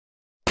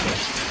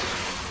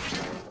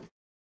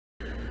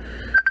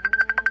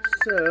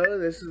So,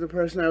 this is the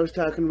person I was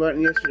talking about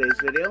in yesterday's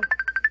video.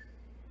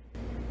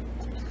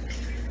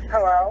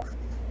 Hello?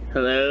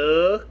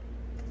 Hello?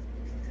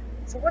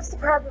 So what's the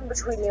problem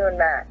between you and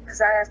Matt? Because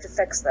I have to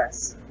fix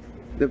this.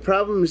 The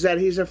problem is that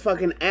he's a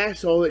fucking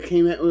asshole that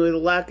came at me with a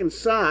lock and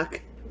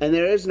sock, and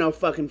there is no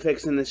fucking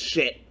fixing this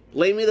shit.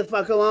 Leave me the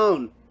fuck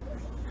alone.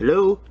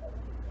 Hello?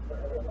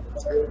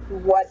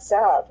 What's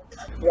up?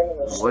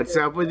 What's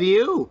up with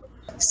you?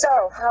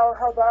 So, how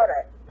about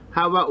it?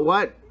 How about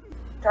what?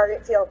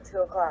 Target field, 2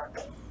 o'clock.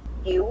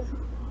 You,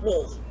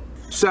 me.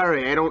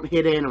 Sorry, I don't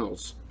hit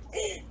animals.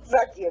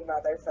 Fuck you,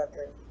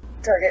 motherfucker.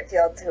 Target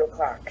field, 2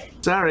 o'clock.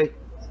 Sorry,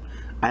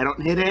 I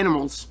don't hit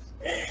animals.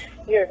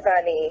 You're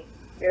funny.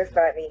 You're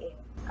funny.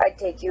 I'd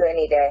take you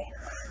any day.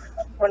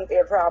 Wouldn't be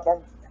a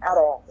problem at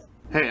all.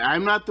 Hey,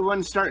 I'm not the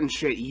one starting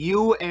shit.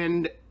 You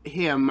and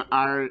him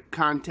are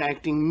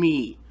contacting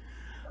me.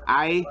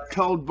 I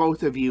told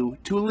both of you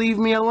to leave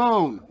me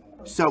alone.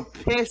 So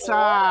piss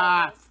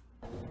off.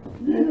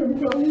 Yeah, I'm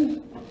telling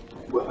you.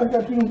 Well, I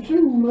got you them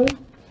shoes, man.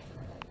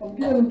 I'm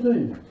getting them to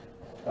you.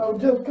 I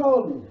was just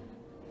calling you.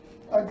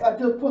 I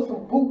just put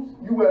some boots.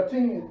 You wear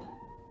 10.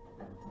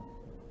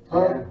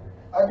 Huh?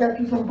 I got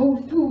you some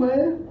boots too,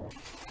 man.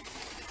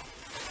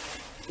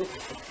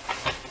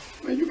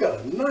 Man, you got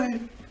a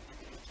knife.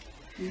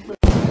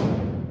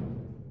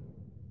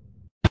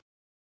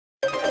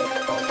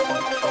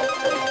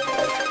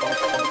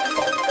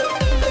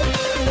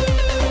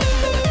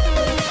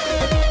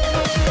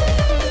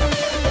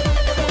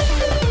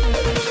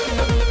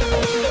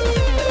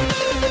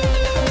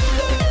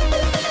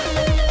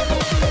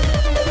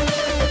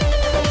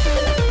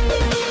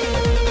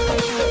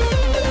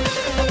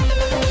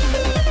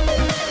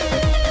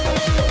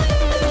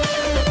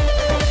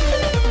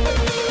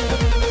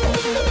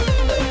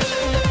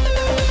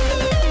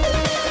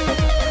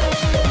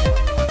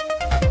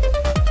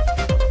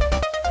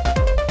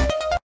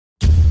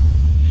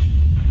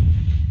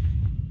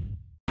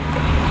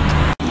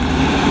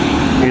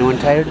 Anyone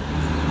tired?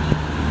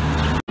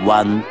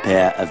 One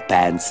pair of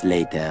pants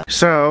later.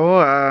 So,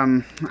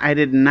 I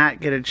did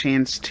not get a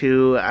chance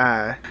to,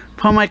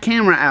 pull my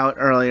camera out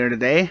earlier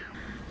today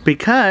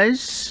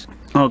because,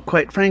 well,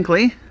 quite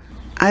frankly,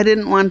 I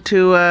didn't want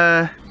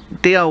to,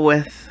 deal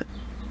with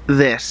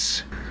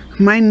this.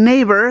 My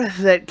neighbor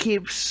that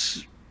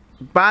keeps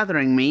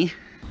bothering me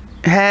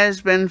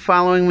has been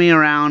following me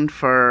around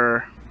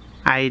for,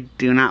 I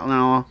do not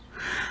know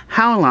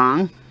how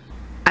long.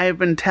 I've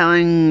been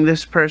telling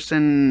this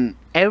person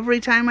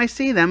every time I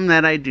see them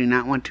that I do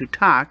not want to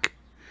talk,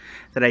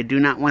 that I do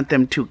not want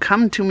them to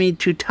come to me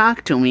to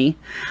talk to me.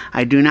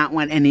 I do not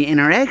want any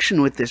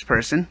interaction with this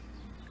person.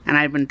 And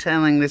I've been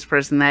telling this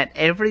person that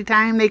every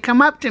time they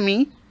come up to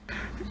me,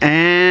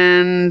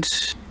 and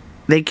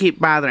they keep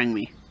bothering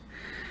me.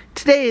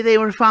 Today they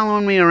were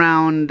following me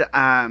around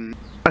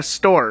a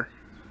store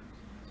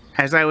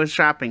as I was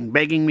shopping,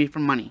 begging me for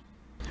money.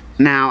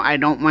 Now, I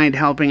don't mind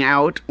helping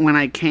out when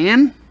I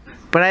can,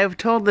 but I have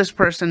told this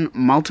person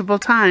multiple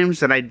times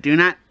that I do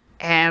not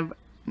have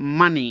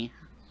money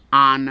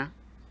on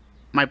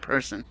my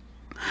person.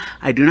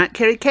 I do not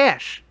carry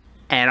cash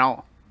at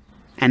all.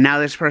 And now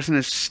this person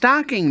is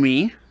stalking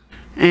me,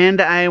 and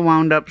I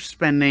wound up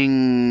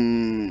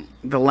spending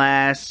the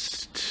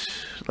last,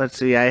 let's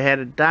see, I had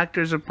a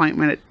doctor's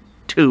appointment at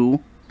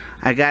 2.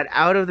 I got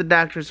out of the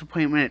doctor's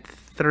appointment at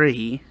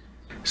 3.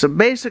 So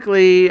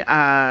basically,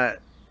 I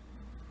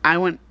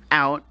went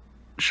out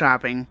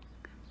shopping.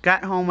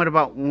 Got home at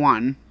about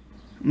 1,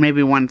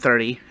 maybe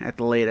 1:30 at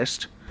the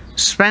latest.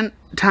 Spent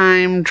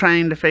time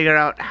trying to figure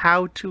out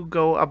how to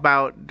go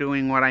about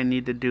doing what I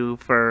need to do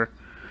for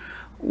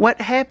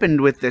what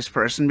happened with this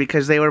person,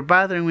 because they were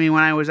bothering me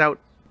when I was out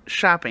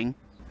shopping.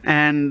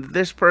 And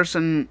this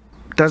person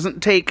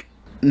doesn't take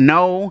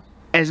no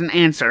as an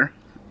answer,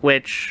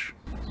 which,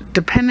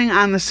 depending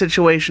on the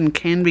situation,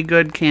 can be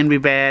good, can be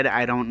bad.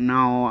 I don't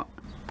know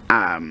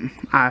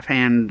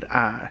offhand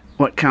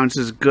what counts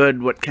as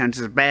good, what counts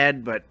as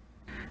bad, but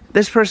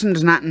this person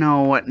does not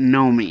know what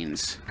no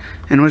means,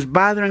 and was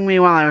bothering me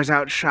while I was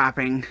out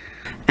shopping,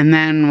 and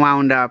then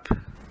wound up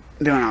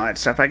doing all that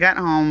stuff. I got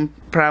home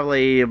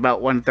probably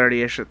about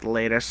 1:30ish at the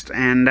latest,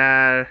 and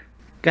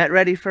got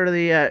ready for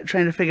the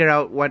trying to figure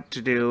out what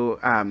to do.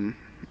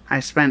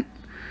 I spent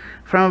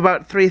from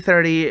about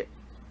 3:30,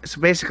 so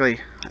basically,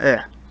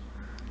 let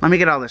me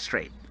get all this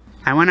straight.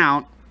 I went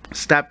out,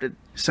 stopped at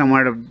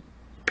somewhere to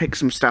pick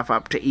some stuff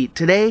up to eat.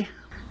 Today,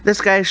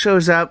 this guy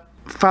shows up,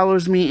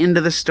 follows me into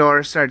the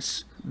store,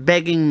 starts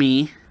begging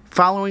me,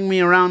 following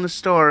me around the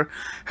store.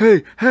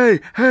 Hey, hey,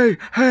 hey,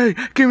 hey,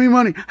 give me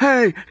money.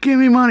 Hey, give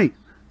me money.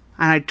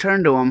 And I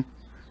turn to him,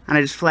 and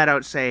I just flat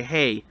out say,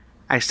 hey,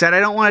 I said I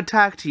don't want to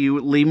talk to you.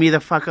 Leave me the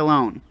fuck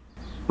alone.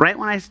 Right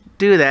when I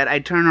do that, I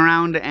turn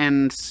around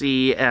and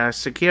see a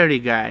security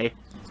guy.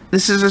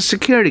 This is a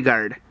security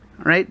guard,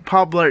 right?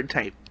 Paul Blart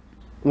type.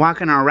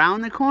 Walking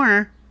around the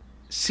corner,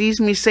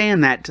 sees me saying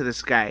that to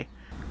this guy.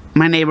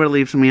 My neighbor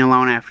leaves me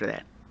alone after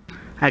that.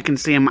 I can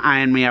see him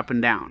eyeing me up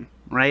and down,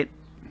 right?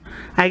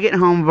 I get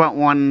home about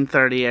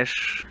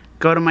 1:30ish,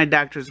 go to my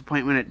doctor's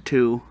appointment at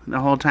 2.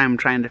 The whole time I'm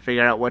trying to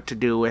figure out what to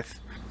do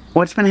with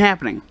what's been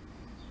happening.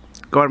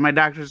 Go to my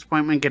doctor's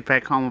appointment, get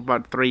back home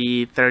about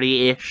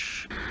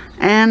 3:30-ish.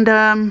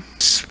 And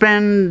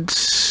spend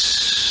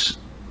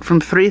from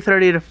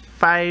 3:30 to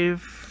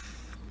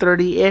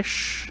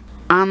 5:30-ish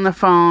on the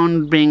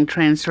phone being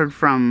transferred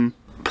from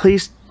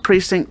police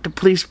precinct to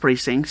police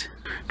precinct,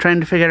 trying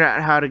to figure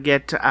out how to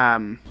get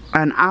an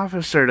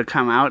officer to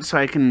come out so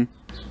I can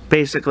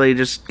basically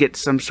just get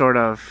some sort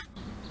of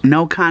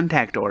no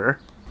contact order.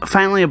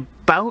 Finally,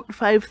 about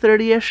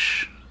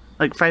 5:30-ish,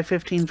 like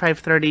 5:15,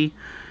 5:30,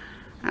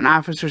 an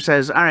officer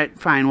says, alright,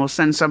 fine, we'll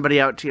send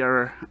somebody out to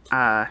your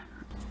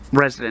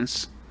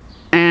residence.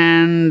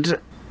 And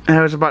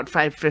that was about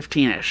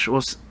 5:15-ish.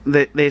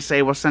 They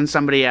say, we'll send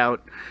somebody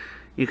out.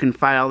 You can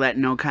file that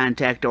no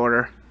contact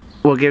order.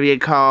 We'll give you a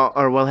call,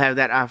 or we'll have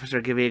that officer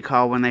give you a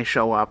call when they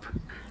show up.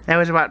 That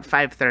was about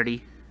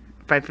 5:30,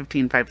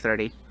 5:15,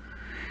 5:30.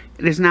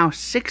 It is now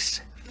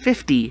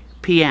 6:50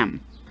 p.m.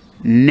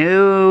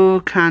 No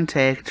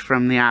contact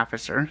from the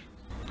officer.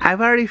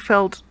 I've already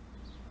felt,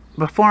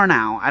 before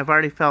now, I've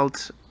already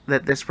felt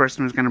that this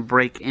person was going to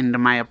break into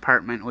my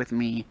apartment with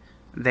me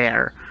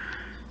there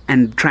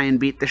and try and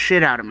beat the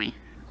shit out of me.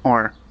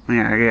 Or,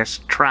 yeah, I guess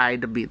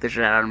tried to beat the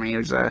shit out of me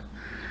is a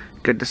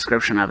good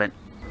description of it.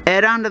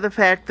 Add on to the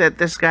fact that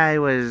this guy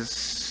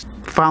was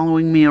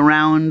following me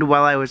around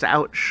while I was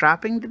out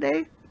shopping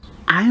today.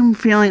 I'm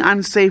feeling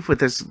unsafe with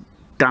this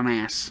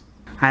dumbass.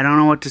 I don't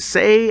know what to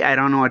say. I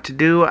don't know what to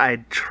do.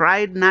 I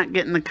tried not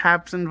getting the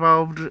cops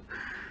involved,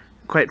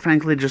 quite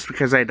frankly, just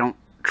because I don't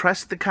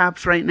trust the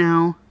cops right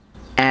now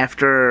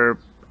after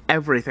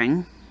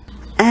everything.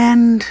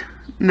 And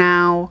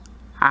now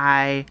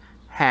I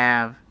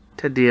have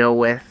to deal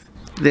with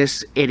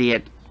this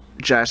idiot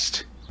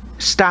just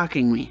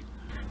stalking me.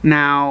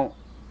 Now,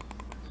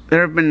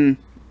 there have been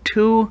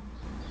 2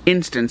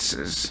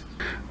 instances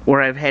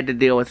where I've had to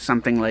deal with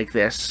something like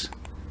this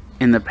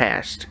in the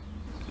past.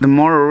 The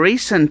more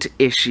recent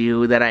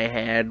issue that I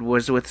had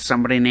was with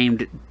somebody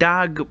named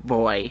Dog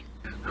Boy,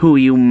 who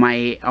you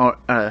may or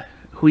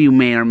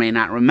may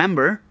not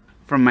remember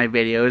from my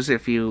videos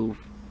if you've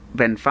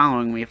been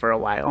following me for a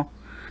while.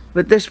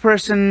 But this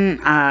person,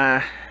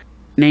 I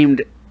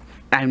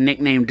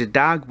nicknamed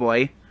Dog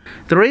Boy.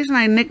 The reason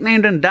I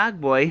nicknamed him Dog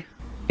Boy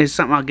is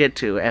something I'll get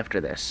to after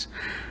this.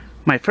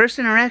 My first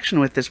interaction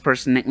with this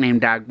person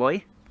nicknamed Dog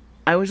Boy,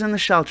 I was in the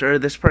shelter.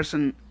 This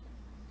person,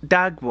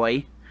 Dog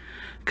Boy,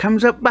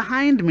 comes up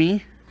behind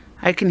me.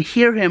 I can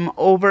hear him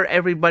over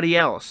everybody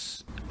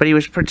else. But he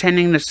was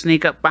pretending to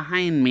sneak up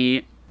behind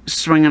me,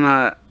 swinging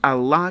a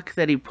lock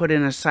that he put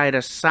inside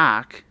a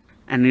sock,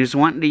 and he was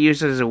wanting to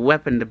use it as a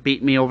weapon to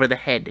beat me over the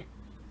head.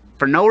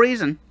 For no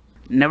reason.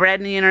 Never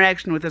had any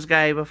interaction with this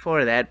guy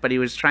before that, but he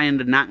was trying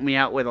to knock me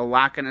out with a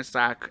lock and a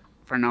sock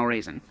for no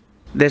reason.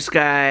 This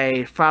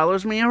guy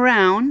follows me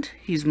around.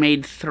 He's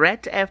made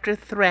threat after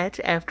threat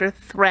after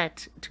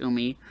threat to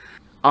me,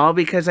 all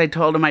because I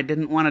told him I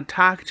didn't want to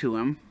talk to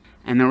him.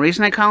 And the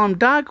reason I call him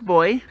Dog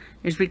Boy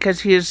is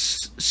because he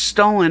has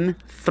stolen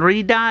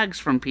 3 dogs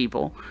from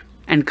people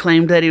and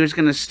claimed that he was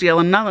going to steal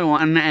another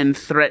one and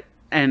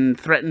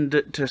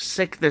threatened to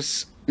sick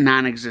this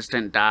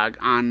non-existent dog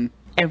on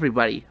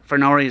everybody for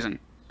no reason.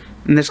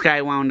 And this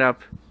guy wound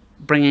up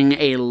bringing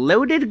a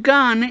loaded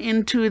gun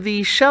into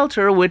the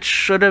shelter, which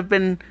should have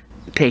been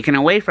taken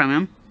away from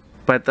him,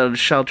 but the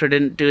shelter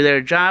didn't do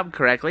their job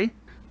correctly.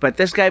 But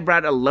this guy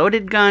brought a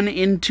loaded gun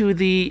into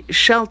the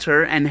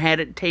shelter and had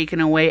it taken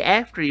away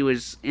after he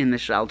was in the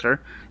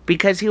shelter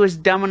because he was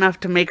dumb enough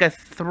to make a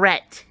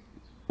threat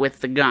with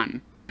the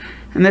gun.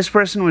 And this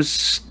person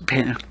was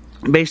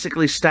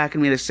basically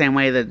stalking me the same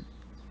way the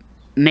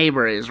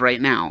neighbor is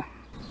right now.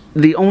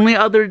 The only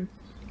other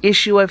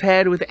issue I've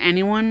had with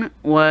anyone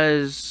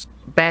was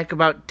back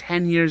about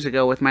 10 years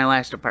ago with my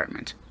last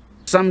apartment.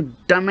 Some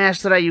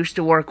dumbass that I used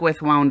to work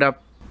with wound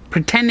up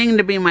pretending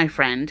to be my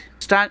friend,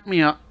 stalked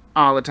me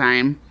all the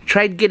time,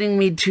 tried getting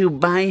me to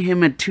buy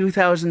him a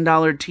 $2,000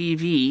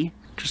 TV,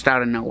 just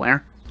out of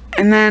nowhere,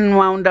 and then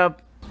wound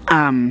up,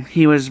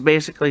 he was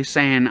basically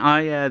saying, oh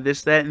yeah,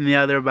 this, that, and the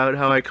other about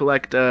how I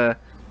collect,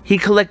 he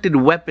collected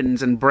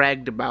weapons and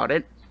bragged about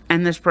it,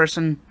 and this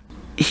person,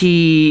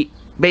 he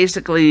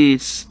basically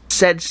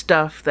said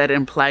stuff that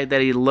implied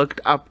that he looked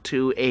up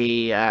to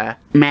a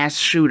mass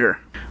shooter.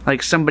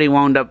 Like somebody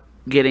wound up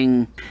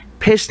getting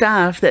pissed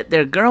off that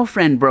their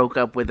girlfriend broke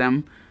up with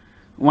them,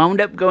 wound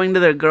up going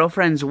to their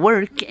girlfriend's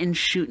work and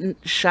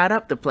shot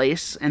up the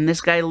place, and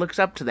this guy looks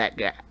up to that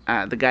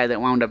guy, the guy that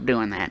wound up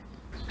doing that.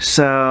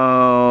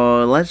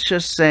 So let's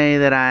just say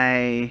that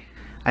I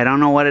don't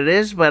know what it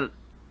is, but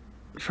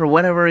for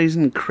whatever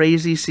reason,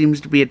 crazy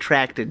seems to be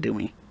attracted to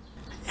me.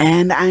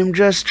 And I'm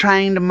just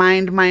trying to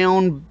mind my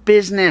own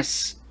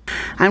business.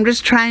 I'm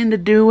just trying to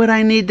do what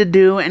I need to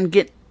do and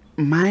get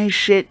my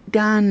shit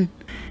done.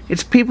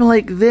 It's people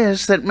like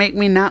this that make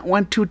me not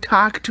want to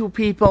talk to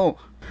people.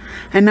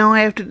 And now I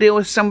have to deal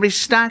with somebody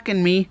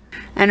stalking me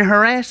and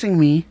harassing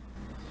me.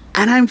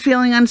 And I'm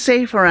feeling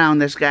unsafe around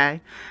this guy.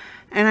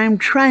 and I'm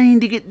trying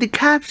to get the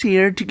cops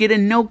here to get a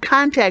no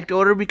contact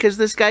order because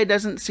this guy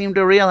doesn't seem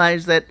to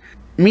realize that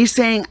me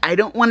saying I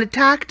don't want to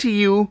talk to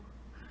you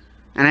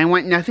and I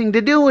want nothing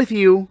to do with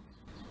you,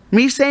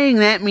 me saying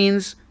that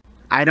means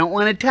I don't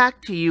want to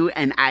talk to you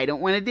and I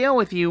don't want to deal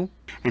with you,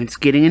 and it's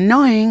getting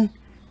annoying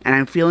and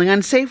I'm feeling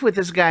unsafe with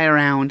this guy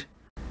around.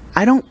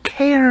 I don't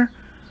care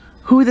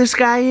who this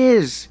guy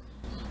is.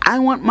 I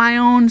want my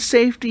own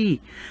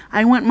safety.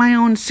 I want my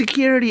own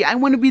security. I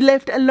want to be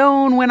left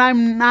alone when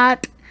I'm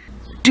not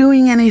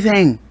doing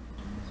anything.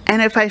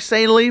 And if I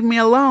say leave me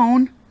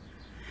alone,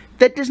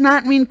 that does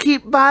not mean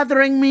keep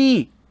bothering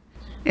me.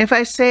 If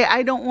I say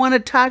I don't want to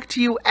talk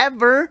to you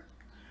ever,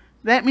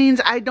 that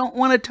means I don't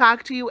want to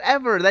talk to you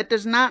ever. That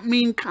does not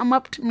mean come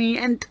up to me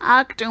and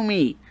talk to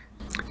me.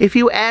 If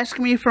you ask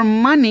me for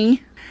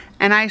money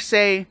and I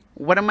say,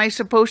 what am I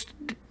supposed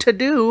to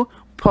do?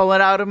 Pull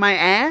it out of my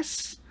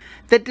ass?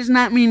 That does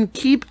not mean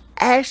keep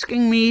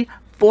asking me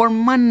for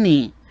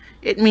money.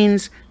 It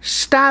means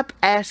stop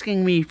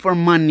asking me for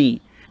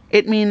money.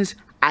 It means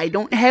I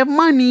don't have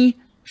money.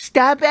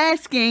 Stop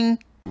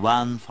asking.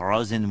 One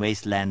frozen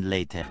wasteland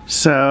later.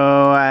 So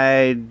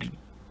I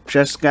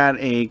just got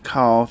a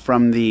call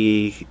from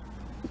the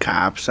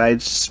cops.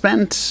 I'd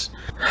spent,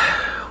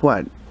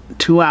 what,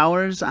 2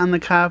 hours on the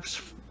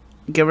cops,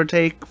 give or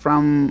take,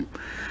 from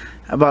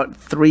about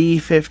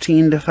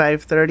 3:15 to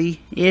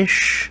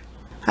 5:30-ish.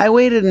 I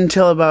waited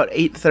until about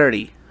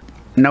 8:30.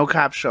 No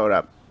cops showed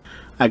up.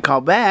 I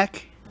called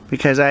back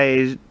because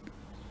I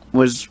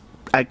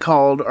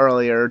called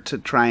earlier to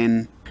try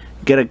and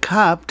get a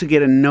cop to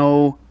get a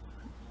no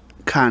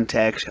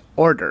contact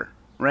order,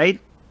 right?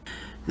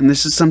 And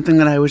this is something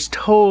that I was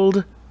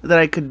told that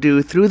I could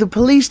do through the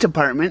police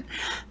department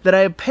that I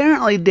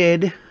apparently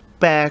did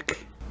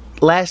back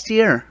last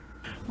year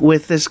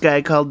with this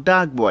guy called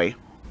Dogboy,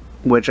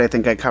 which I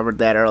think I covered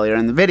that earlier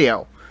in the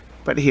video.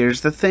 But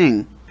here's the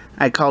thing.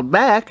 I called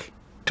back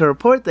to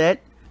report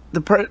that.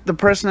 The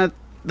person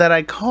that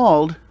I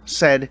called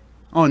said,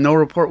 oh, no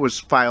report was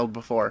filed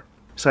before.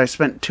 So I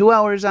spent 2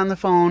 hours on the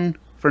phone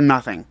for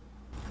nothing.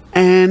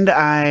 And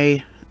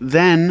I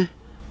then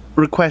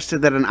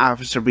requested that an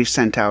officer be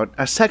sent out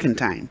a second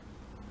time,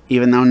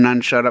 even though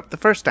none showed up the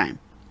first time.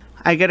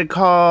 I get a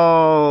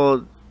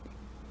call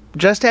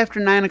just after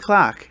 9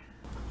 o'clock.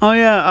 Oh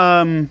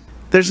yeah,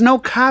 there's no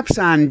cops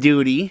on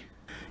duty.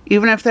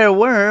 Even if there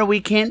were,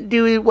 we can't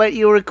do what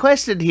you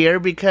requested here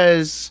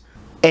because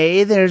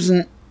A, there's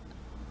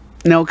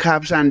no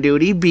cops on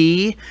duty.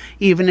 B,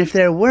 even if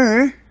there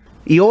were,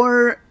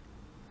 your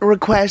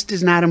request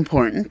is not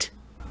important.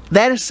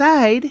 That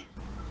aside,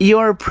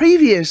 your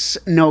previous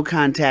no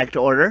contact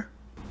order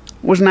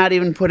was not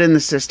even put in the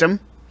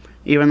system,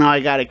 even though I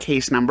got a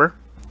case number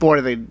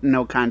for the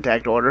no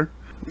contact order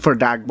for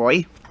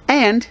Dogboy.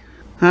 And,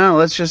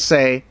 let's just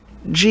say,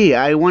 gee,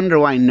 I wonder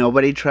why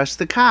nobody trusts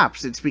the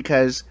cops. It's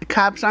because the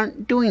cops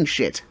aren't doing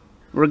shit.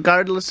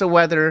 Regardless of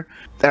whether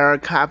there are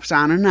cops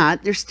on or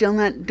not, they're still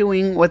not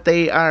doing what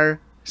they are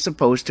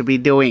supposed to be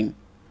doing.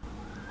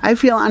 I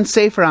feel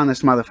unsafe around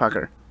this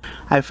motherfucker.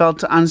 I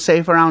felt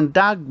unsafe around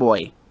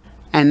Dogboy.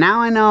 And now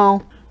I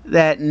know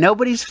that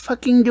nobody's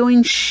fucking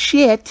doing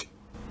shit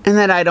and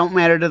that I don't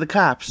matter to the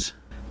cops.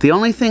 The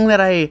only thing that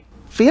I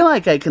feel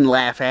like I can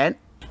laugh at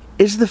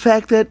is the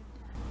fact that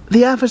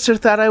the officer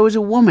thought I was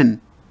a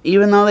woman,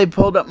 even though they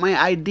pulled up my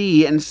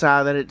ID and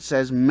saw that it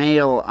says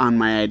male on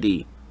my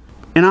ID.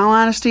 In all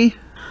honesty,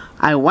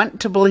 I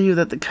want to believe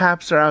that the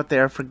cops are out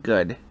there for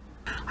good.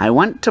 I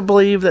want to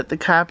believe that the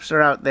cops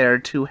are out there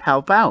to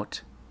help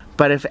out.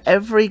 But if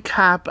every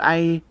cop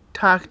I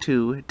talk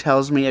to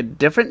tells me a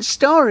different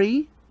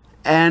story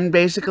and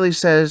basically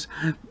says,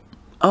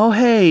 oh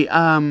hey,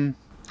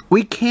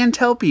 we can't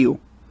help you.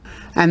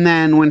 And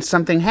then when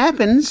something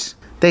happens,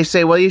 they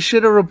say, well, you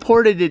should have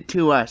reported it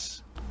to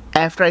us.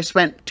 After I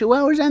spent 2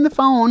 hours on the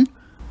phone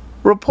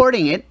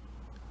reporting it,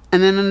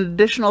 and then an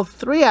additional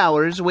 3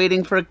 hours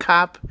waiting for a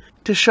cop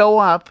to show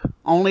up,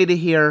 only to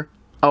hear,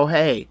 oh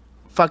hey,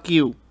 fuck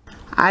you.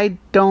 I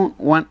don't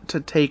want to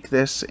take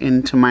this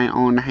into my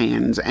own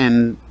hands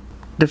and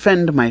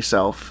defend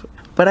myself,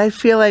 but I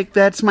feel like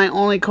that's my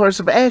only course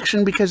of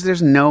action because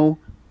there's no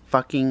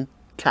fucking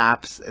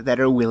cops that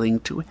are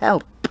willing to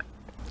help.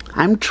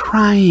 I'm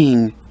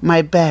trying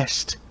my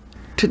best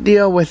to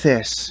deal with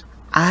this.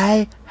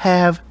 I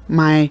have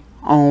my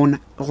own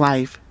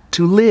life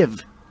to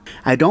live.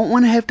 I don't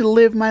want to have to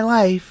live my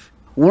life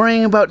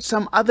worrying about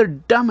some other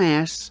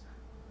dumbass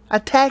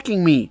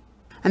attacking me.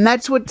 And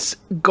that's what's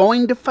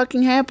going to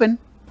fucking happen.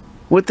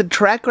 With the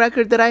track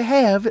record that I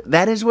have,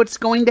 that is what's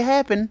going to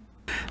happen.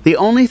 The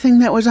only thing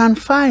that was on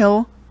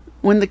file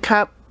when the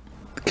cop,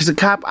 because the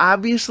cop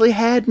obviously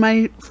had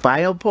my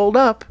file pulled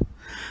up,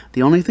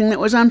 the only thing that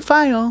was on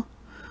file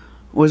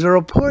was a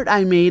report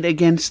I made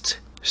against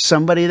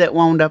somebody that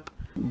wound up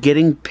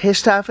getting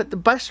pissed off at the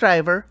bus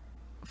driver,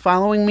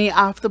 following me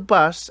off the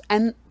bus,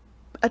 and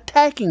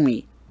attacking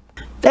me.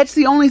 That's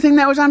the only thing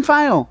that was on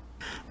file.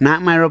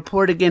 Not my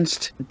report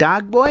against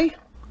Dogboy,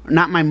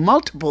 not my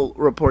multiple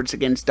reports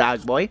against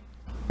Dogboy,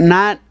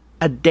 not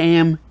a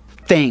damn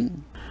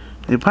thing.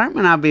 The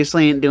department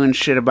obviously ain't doing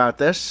shit about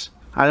this.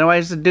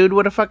 Otherwise, the dude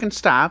would have fucking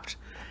stopped.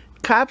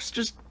 Cops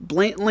just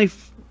blatantly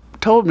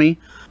told me,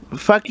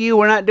 fuck you,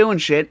 we're not doing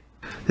shit.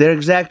 Their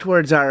exact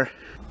words are,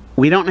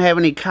 we don't have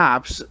any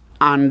cops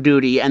on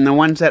duty, and the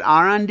ones that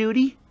are on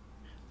duty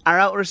are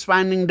out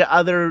responding to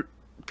other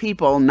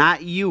people,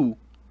 not you.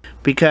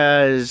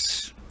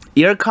 Because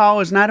your call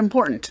is not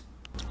important.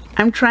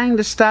 I'm trying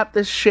to stop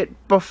this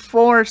shit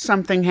before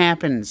something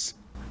happens.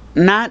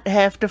 Not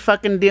have to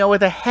fucking deal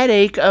with a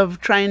headache of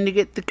trying to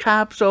get the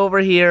cops over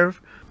here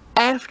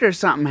after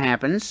something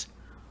happens,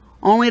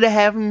 only to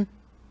have them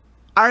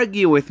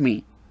argue with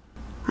me.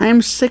 I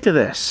am sick of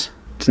this.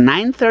 It's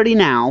 9:30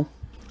 now.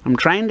 I'm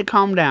trying to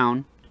calm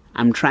down.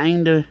 I'm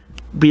trying to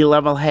be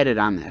level-headed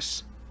on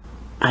this.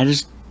 I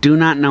just do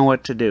not know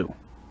what to do.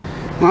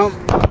 Well,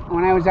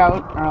 when I was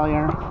out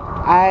earlier,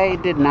 I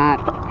did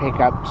not pick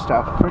up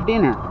stuff for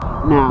dinner.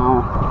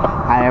 Now,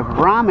 I have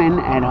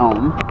ramen at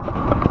home,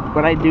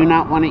 but I do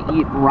not want to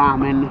eat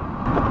ramen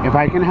if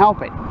I can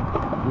help it.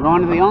 I'm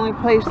going to the only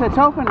place that's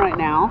open right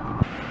now,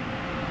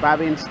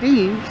 Bobby and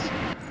Steve's,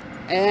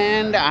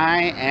 and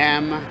I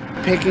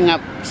am picking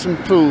up some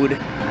food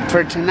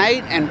for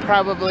tonight and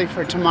probably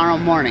for tomorrow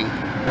morning.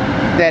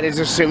 That is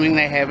assuming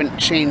they haven't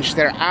changed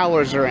their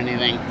hours or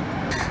anything.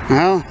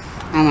 Well,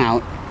 I'm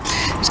out.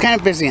 It's kind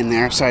of busy in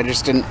there, so I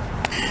didn't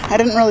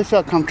really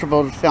feel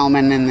comfortable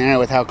filming in there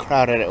with how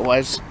crowded it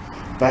was.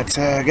 But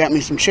got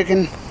me some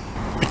chicken,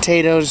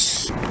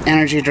 potatoes,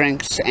 energy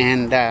drinks,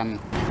 and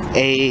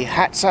a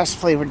hot sauce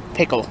flavored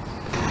pickle.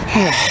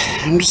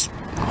 I'm just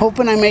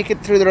hoping I make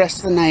it through the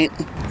rest of the night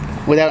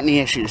without any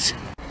issues.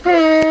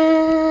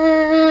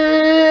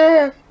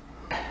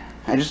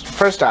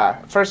 First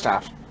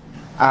off,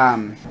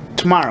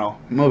 tomorrow,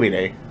 movie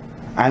day.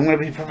 I'm going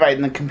to be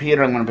providing the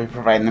computer, I'm going to be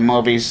providing the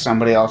movies,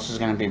 somebody else is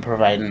going to be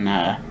providing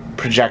a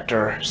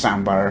projector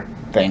soundbar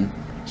thing.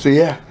 So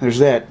yeah, there's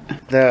that.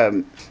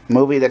 The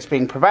movie that's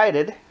being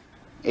provided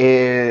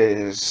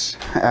is,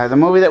 the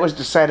movie that was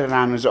decided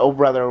on is Oh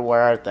Brother,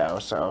 Where Art Thou?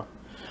 So,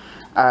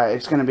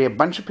 it's going to be a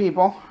bunch of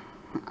people.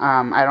 It's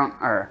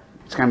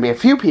going to be a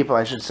few people,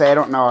 I should say. I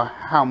don't know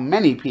how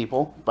many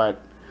people, but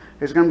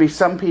there's going to be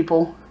some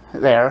people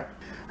there.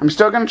 I'm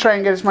still going to try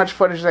and get as much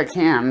footage as I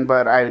can,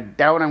 but I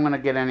doubt I'm going to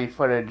get any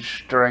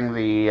footage during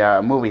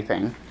the movie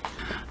thing.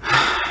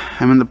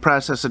 I'm in the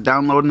process of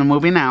downloading the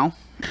movie now.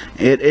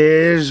 It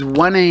is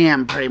 1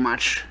 a.m. pretty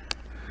much.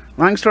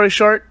 Long story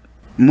short,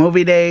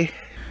 movie day,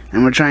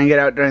 and we're trying to get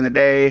out during the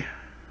day,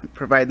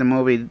 provide the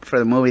movie for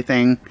the movie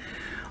thing,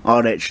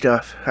 all that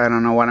stuff. I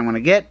don't know what I'm going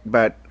to get,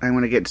 but I'm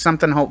going to get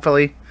something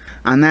hopefully.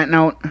 On that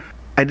note,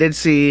 I did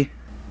see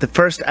the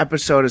first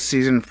episode of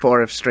season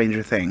 4 of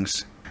Stranger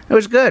Things. It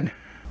was good.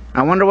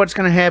 I wonder what's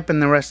going to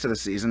happen the rest of the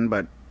season,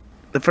 but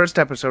the first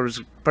episode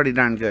was pretty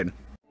darn good.